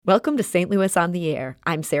Welcome to St. Louis on the Air.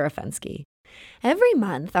 I'm Sarah Fensky. Every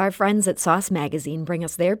month, our friends at Sauce Magazine bring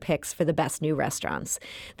us their picks for the best new restaurants.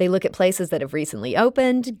 They look at places that have recently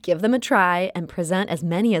opened, give them a try, and present as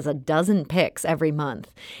many as a dozen picks every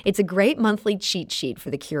month. It's a great monthly cheat sheet for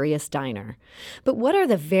the curious diner. But what are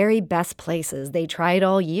the very best places they tried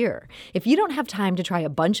all year? If you don't have time to try a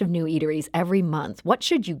bunch of new eateries every month, what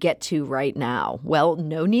should you get to right now? Well,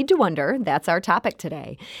 no need to wonder. That's our topic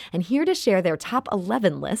today. And here to share their top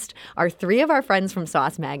 11 list are three of our friends from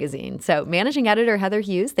Sauce Magazine. So, Managing Editor Heather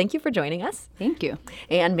Hughes, thank you for joining us. Thank you.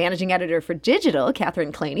 And Managing Editor for Digital,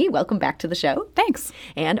 Catherine Claney, welcome back to the show. Thanks.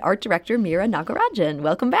 And Art Director Mira Nagarajan,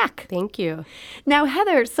 welcome back. Thank you. Now,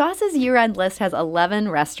 Heather, Sauce's year-end list has 11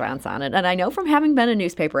 restaurants on it, and I know from having been a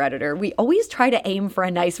newspaper editor, we always try to aim for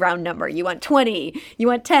a nice round number. You want 20, you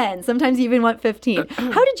want 10, sometimes you even want 15.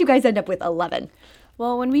 How did you guys end up with 11?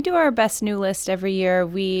 Well, when we do our best new list every year,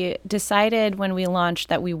 we decided when we launched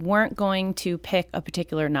that we weren't going to pick a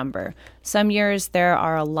particular number. Some years there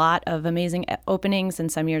are a lot of amazing openings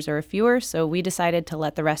and some years there are fewer, so we decided to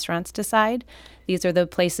let the restaurants decide. These are the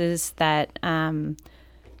places that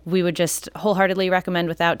we would just wholeheartedly recommend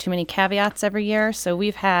without too many caveats every year. So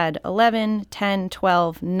we've had 11, 10,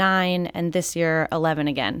 12, 9, and this year 11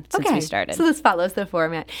 again since we started. So this follows the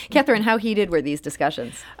format. Catherine, how heated were these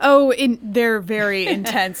discussions? They're very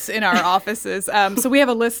intense in our offices. So we have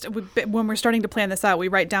a list. When we're starting to plan this out, we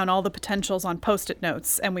write down all the potentials on Post-it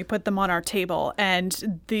notes, and we put them on our table.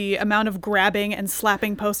 And the amount of grabbing and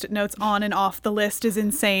slapping Post-it notes on and off the list is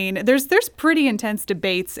insane. There's pretty intense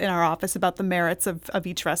debates in our office about the merits of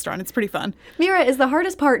each restaurant. It's pretty fun. Mira, is the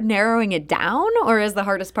hardest part narrowing it down, or is the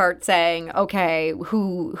hardest part saying, okay,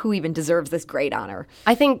 who even deserves this great honor?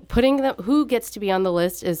 I think putting who gets to be on the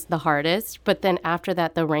list is the hardest, but then after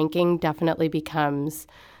that, the ranking definitely becomes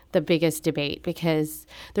the biggest debate because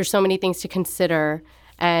there's so many things to consider,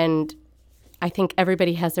 and I think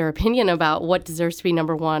everybody has their opinion about what deserves to be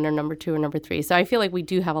number one or number two or number three. So I feel like we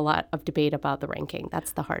do have a lot of debate about the ranking.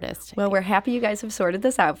 That's the hardest. Well, we're happy you guys have sorted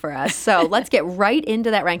this out for us. So let's get right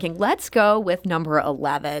into that ranking. Let's go with number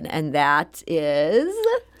 11, and that is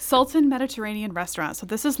Sultan Mediterranean Restaurant. So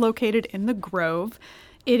this is located in the Grove.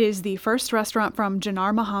 It is the first restaurant from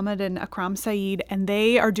Janar Mohammed and Akram Saeed, and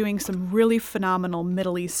they are doing some really phenomenal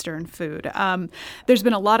Middle Eastern food. There's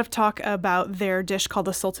been a lot of talk about their dish called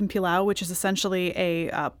the Sultan Pilau, which is essentially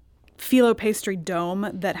a phyllo pastry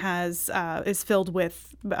dome that is filled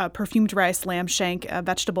with perfumed rice, lamb shank,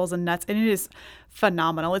 vegetables, and nuts, and it is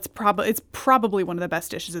phenomenal. It's probably one of the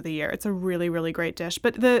best dishes of the year. It's a really, really great dish.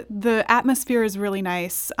 But the atmosphere is really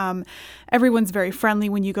nice. Everyone's very friendly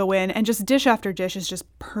when you go in, and just dish after dish is just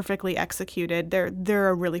perfectly executed. They're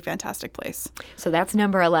a really fantastic place. So that's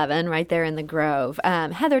number 11 right there in the Grove.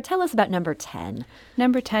 Heather, tell us about number 10.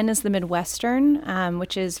 Number 10 is the Midwestern,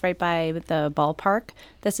 which is right by the ballpark.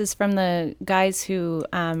 This is from the guys who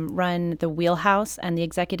run the Wheelhouse, and the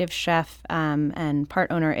executive chef and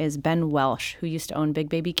part owner is Ben Welsh, who used to own Big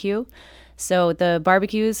Baby Q. So the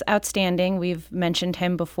barbecue's outstanding. We've mentioned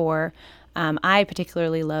him before. I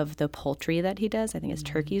particularly love the poultry that he does. I think his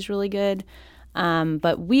turkey is really good.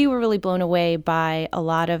 But we were really blown away by a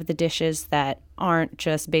lot of the dishes that aren't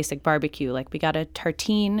just basic barbecue. Like we got a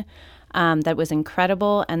tartine that was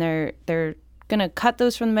incredible, and they're going to cut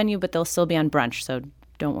those from the menu, but they'll still be on brunch. So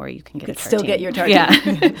don't worry, you can get a tartine. Still get your tartine.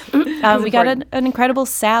 Yeah. We got an incredible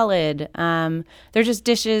salad. They're just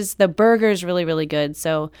dishes. The burger's really, really good.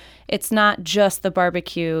 So it's not just the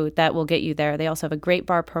barbecue that will get you there. They also have a great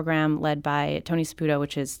bar program led by Tony Saputo,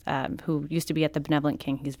 which is who used to be at the Benevolent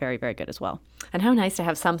King. He's very, very good as well. And how nice to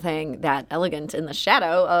have something that elegant in the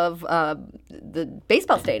shadow of the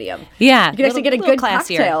baseball stadium. Yeah. You can actually get a good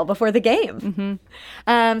classier cocktail before the game.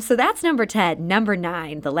 Mm-hmm. So that's number 10. Number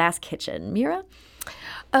 9, The Last Kitchen. Mira?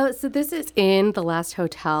 So this is in the Last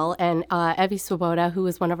Hotel, and Evie Swoboda, who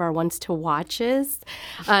is one of our ones to watches,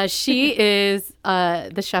 she is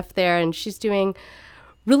the chef there, and she's doing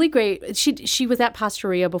really great. She was at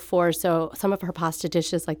Pastaria before, so some of her pasta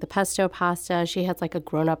dishes, like the pesto pasta, she has like a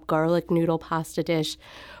grown-up garlic noodle pasta dish.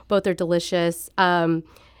 Both are delicious. And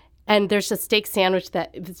there's a steak sandwich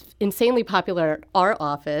that is insanely popular at our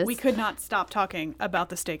office. We could not stop talking about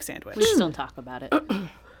the steak sandwich. We still talk about it.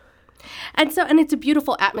 And it's a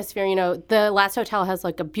beautiful atmosphere. You know, the Last Hotel has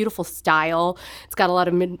like a beautiful style. It's got a lot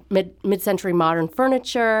of mid-century modern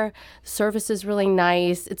furniture. Service is really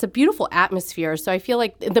nice. It's a beautiful atmosphere. So I feel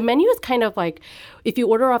like the menu is kind of like, if you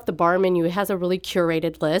order off the bar menu, it has a really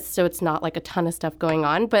curated list. So it's not like a ton of stuff going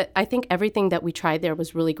on. But I think everything that we tried there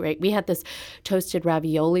was really great. We had this toasted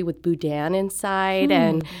ravioli with boudin inside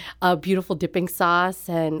and a beautiful dipping sauce.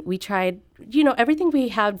 And we tried, everything we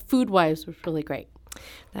had food-wise was really great.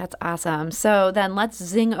 That's awesome. So then let's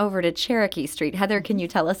zing over to Cherokee Street. Heather, can you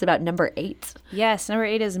tell us about number 8? Yes, number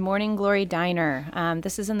 8 is Morning Glory Diner.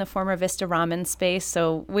 This is in the former Vista Ramen space,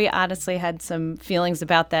 so we honestly had some feelings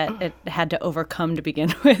about that. It had to overcome to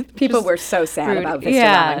begin with. People were so sad about Vista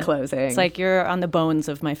Ramen closing. It's like you're on the bones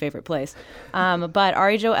of my favorite place. But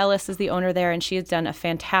Ari Jo Ellis is the owner there, and she has done a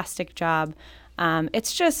fantastic job.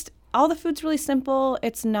 It's just all the food's really simple.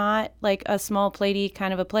 It's not like a small platey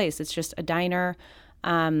kind of a place. It's just a diner.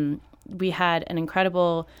 We had an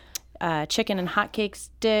incredible chicken and hotcakes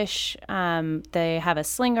dish. They have a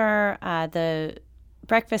slinger. The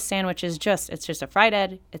breakfast sandwich is just a fried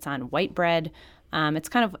egg. It's on white bread. It's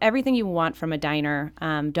kind of everything you want from a diner,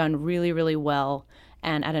 done really, really well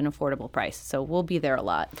and at an affordable price. So we'll be there a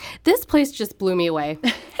lot. This place just blew me away.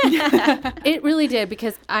 It really did,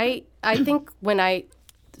 because I think when I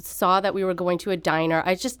saw that we were going to a diner,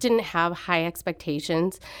 I just didn't have high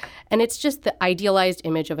expectations. And it's just the idealized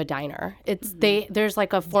image of a diner. It's there's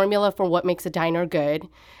like a formula for what makes a diner good,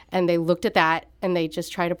 and they looked at that and they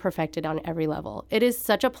just try to perfect it on every level. It is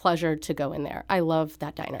such a pleasure to go in there. I love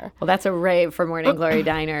that diner. Well, that's a rave for Morning Glory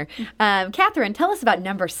Diner. Catherine, tell us about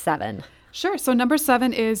number 7. Sure. So number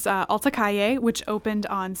 7 is Alta Calle, which opened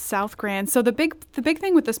on South Grand. So the big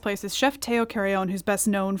thing with this place is Chef Teo Carrion, who's best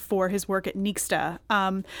known for his work at Nixta.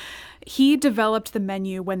 He developed the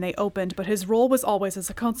menu when they opened, but his role was always as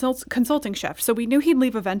a consulting chef. So we knew he'd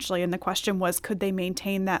leave eventually, and the question was, could they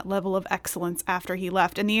maintain that level of excellence after he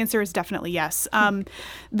left? And the answer is definitely yes.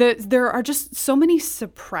 There are just so many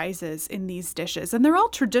surprises in these dishes, and they're all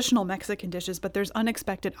traditional Mexican dishes, but there's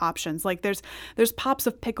unexpected options. Like there's pops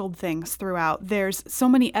of pickled things throughout. There's so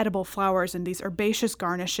many edible flowers and these herbaceous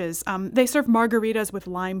garnishes. They serve margaritas with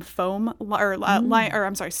lime foam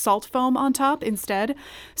salt foam on top instead.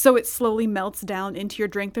 So it slowly melts down into your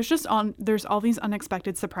drink. There's all these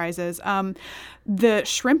unexpected surprises. The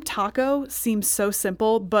shrimp taco seems so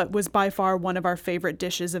simple, but was by far one of our favorite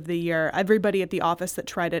dishes of the year. Everybody at the office that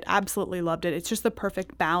tried it absolutely loved it. It's just the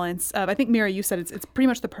perfect balance of, I think, Mira, you said it's pretty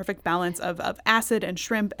much the perfect balance of acid and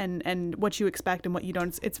shrimp and what you expect and what you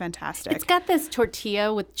don't. It's fantastic. It's got this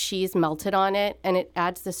tortilla with cheese melted on it, and it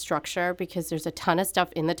adds the structure because there's a ton of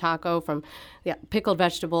stuff in the taco, from pickled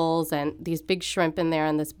vegetables and these big shrimp in there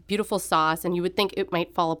and this beautiful sauce, and you would think it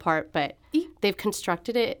might fall apart, but they've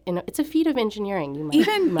constructed it. It's a feat of engineering.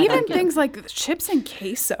 Even things like chips and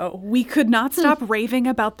queso. We could not stop raving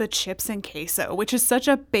about the chips and queso, which is such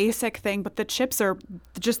a basic thing, but the chips are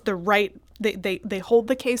just the right. They hold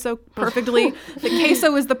the queso perfectly. The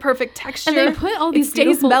queso is the perfect texture. And they put all these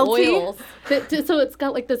beautiful oils. So it's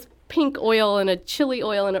got like this pink oil and a chili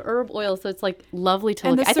oil and an herb oil, so it's like lovely to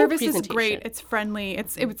look at. And the service is great. It's friendly.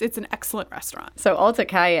 It's an excellent restaurant. So Alta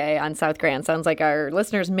Calle on South Grand sounds like our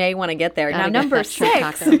listeners may want to get there. Now, number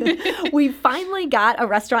 6, we finally got a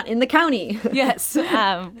restaurant in the county. Yes.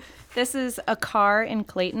 This is a car in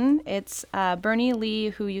Clayton. It's Bernie Lee,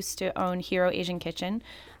 who used to own Hero Asian Kitchen.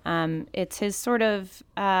 It's his sort of,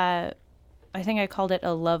 I think I called it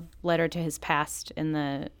a love letter to his past in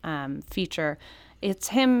the feature. It's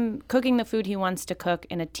him cooking the food he wants to cook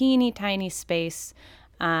in a teeny tiny space,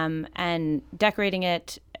 and decorating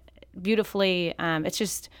it beautifully.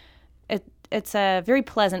 It's a very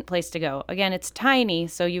pleasant place to go. Again, it's tiny,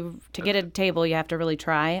 so to get a table, you have to really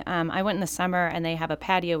try. I went in the summer, and they have a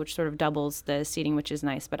patio which sort of doubles the seating, which is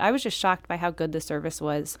nice. But I was just shocked by how good the service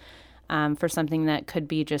was for something that could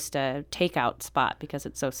be just a takeout spot because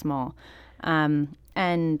it's so small.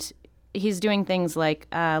 And he's doing things like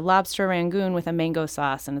lobster rangoon with a mango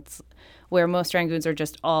sauce, and it's where most rangoons are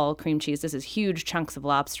just all cream cheese. This is huge chunks of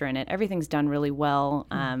lobster in it. Everything's done really well.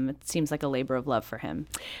 It seems like a labor of love for him.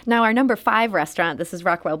 Now, our number 5 restaurant, this is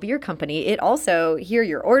Rockwell Beer Company. It also, here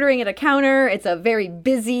you're ordering at a counter. It's a very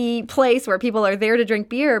busy place where people are there to drink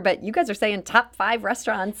beer, but you guys are saying top 5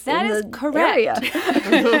 restaurants in the area.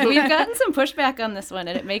 We've gotten some pushback on this one,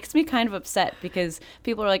 and it makes me kind of upset because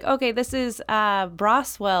people are like, okay, this is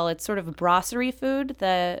Braswell. It's sort of brasserie food.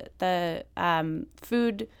 The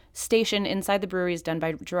food station inside the brewery is done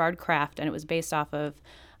by Gerard Kraft, and it was based off of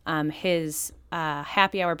his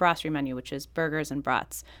happy hour brasserie menu, which is burgers and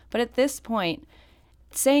brats. But at this point,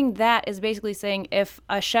 saying that is basically saying if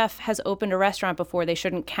a chef has opened a restaurant before, they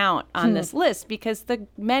shouldn't count on this list because the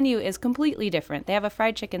menu is completely different. They have a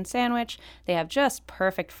fried chicken sandwich. They have just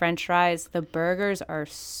perfect French fries. The burgers are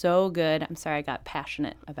so good. I'm sorry, I got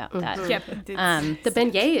passionate about that. Yep. The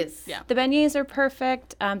beignets. Yeah. The beignets are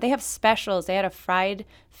perfect. They have specials. They had a fried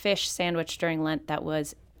fish sandwich during Lent that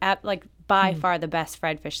was by far the best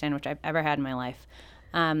fried fish sandwich I've ever had in my life.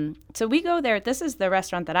 So we go there. This is the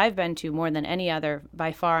restaurant that I've been to more than any other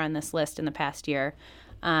by far on this list in the past year.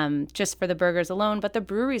 just for the burgers alone. But the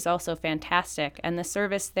brewery is also fantastic. And the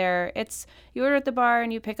service there, you order at the bar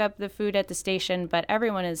and you pick up the food at the station, but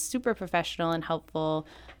everyone is super professional and helpful.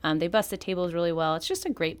 They bust the tables really well. It's just a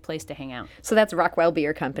great place to hang out. So that's Rockwell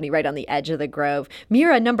Beer Company right on the edge of the Grove.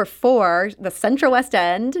 Mira, number 4, the Central West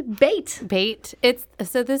End, Bait. Bait.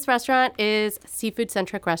 So this restaurant is a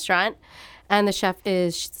seafood-centric restaurant, and the chef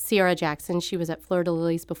is Sierra Jackson. She was at Fleur de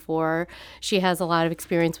Lilies before. She has a lot of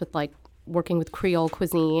experience with working with Creole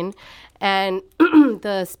cuisine. And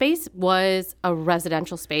the space was a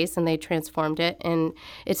residential space, and they transformed it, and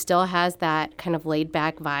it still has that kind of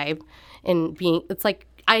laid-back vibe. It's like,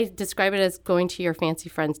 I describe it as going to your fancy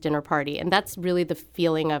friend's dinner party, and that's really the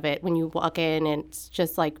feeling of it when you walk in, and it's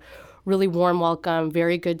just like really warm welcome,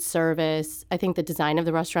 very good service. I think the design of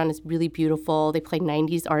the restaurant is really beautiful. They play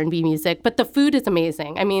 90s R&B music, but the food is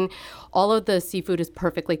amazing. I mean, all of the seafood is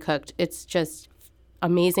perfectly cooked. It's just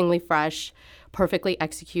amazingly fresh, perfectly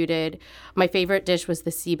executed. My favorite dish was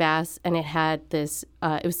the sea bass, and it had this,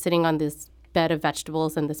 it was sitting on this bed of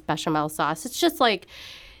vegetables and this bechamel sauce. It's just like,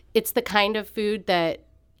 it's the kind of food that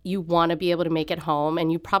you want to be able to make at home,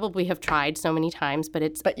 and you probably have tried so many times, but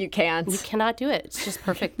you can't. You cannot do it. It's just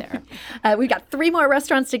perfect there. We've got 3 more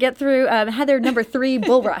restaurants to get through. Heather, number 3,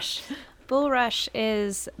 Bull Rush. Bull Rush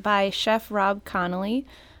is by Chef Rob Connolly.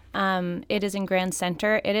 It is in Grand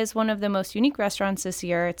Center. It is one of the most unique restaurants this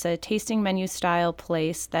year. It's a tasting menu style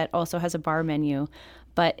place that also has a bar menu,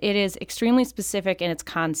 but it is extremely specific in its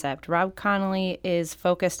concept. Rob Connolly is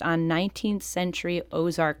focused on 19th century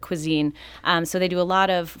Ozark cuisine. So they do a lot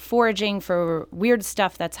of foraging for weird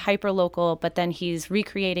stuff that's hyper-local, but then he's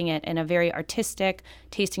recreating it in a very artistic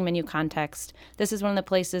tasting menu context. This is one of the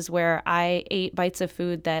places where I ate bites of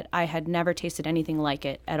food that I had never tasted anything like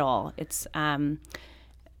it at all. It's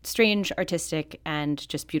strange, artistic, and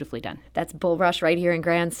just beautifully done. That's Bull Rush right here in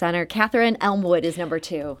Grand Center. Catherine, Elmwood is number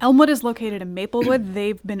 2. Elmwood is located in Maplewood.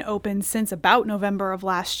 They've been open since about November of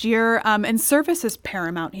last year, and service is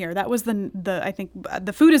paramount here. That was I think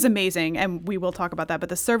the food is amazing, and we will talk about that, but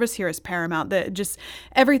the service here is paramount. Just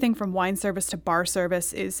everything from wine service to bar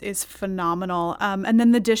service is phenomenal. And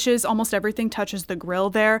then the dishes, almost everything touches the grill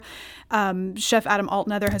there. Chef Adam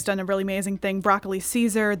Altnether has done a really amazing thing. Broccoli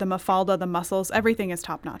Caesar, the mafalda, the mussels, everything is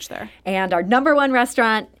top-notch there. And our number 1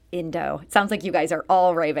 restaurant, Indo. It sounds like you guys are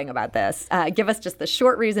all raving about this. Give us just the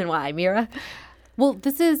short reason why, Mira. Well,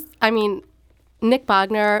 Nick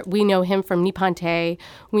Bogner, we know him from Nippon-Te.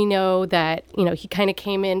 We know that, he kind of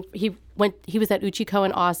came in, he was at Uchiko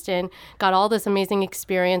in Austin, got all this amazing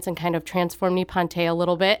experience and kind of transformed Nippon-Te a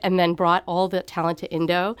little bit, and then brought all the talent to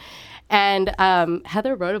Indo. And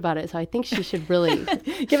Heather wrote about it, so I think she should really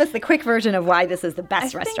give us the quick version of why this is the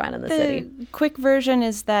best restaurant in the city. The quick version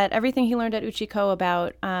is that everything he learned at Uchiko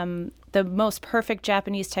about the most perfect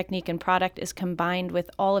Japanese technique and product is combined with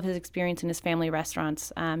all of his experience in his family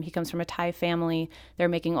restaurants. He comes from a Thai family. They're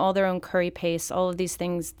making all their own curry paste, all of these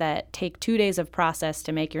things that take 2 days of process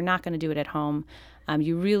to make. You're not going to do it at home.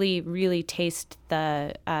 You really, really taste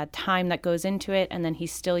the time that goes into it, and then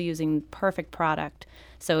he's still using perfect product.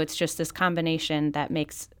 So it's just this combination that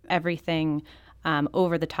makes everything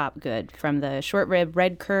over the top good, from the short rib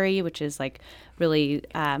red curry, which is like really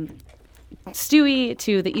stewy,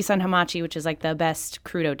 to the isan hamachi, which is like the best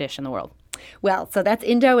crudo dish in the world. Well, so that's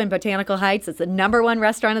Indo in Botanical Heights. It's the number 1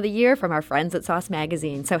 restaurant of the year from our friends at Sauce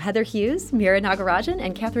Magazine. So Heather Hughes, Mira Nagarajan,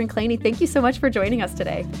 and Catherine Claney, thank you so much for joining us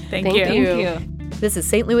today. Thank you. This is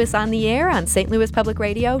St. Louis on the Air on St. Louis Public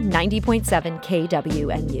Radio, 90.7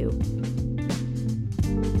 KWNU.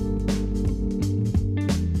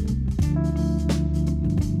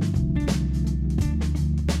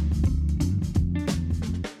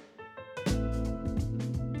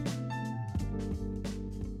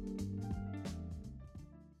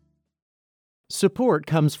 Support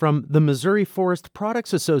comes from the Missouri Forest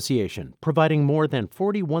Products Association, providing more than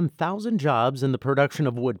 41,000 jobs in the production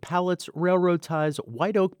of wood pallets, railroad ties,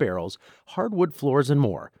 white oak barrels, hardwood floors, and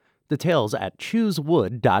more. Details at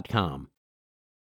choosewood.com.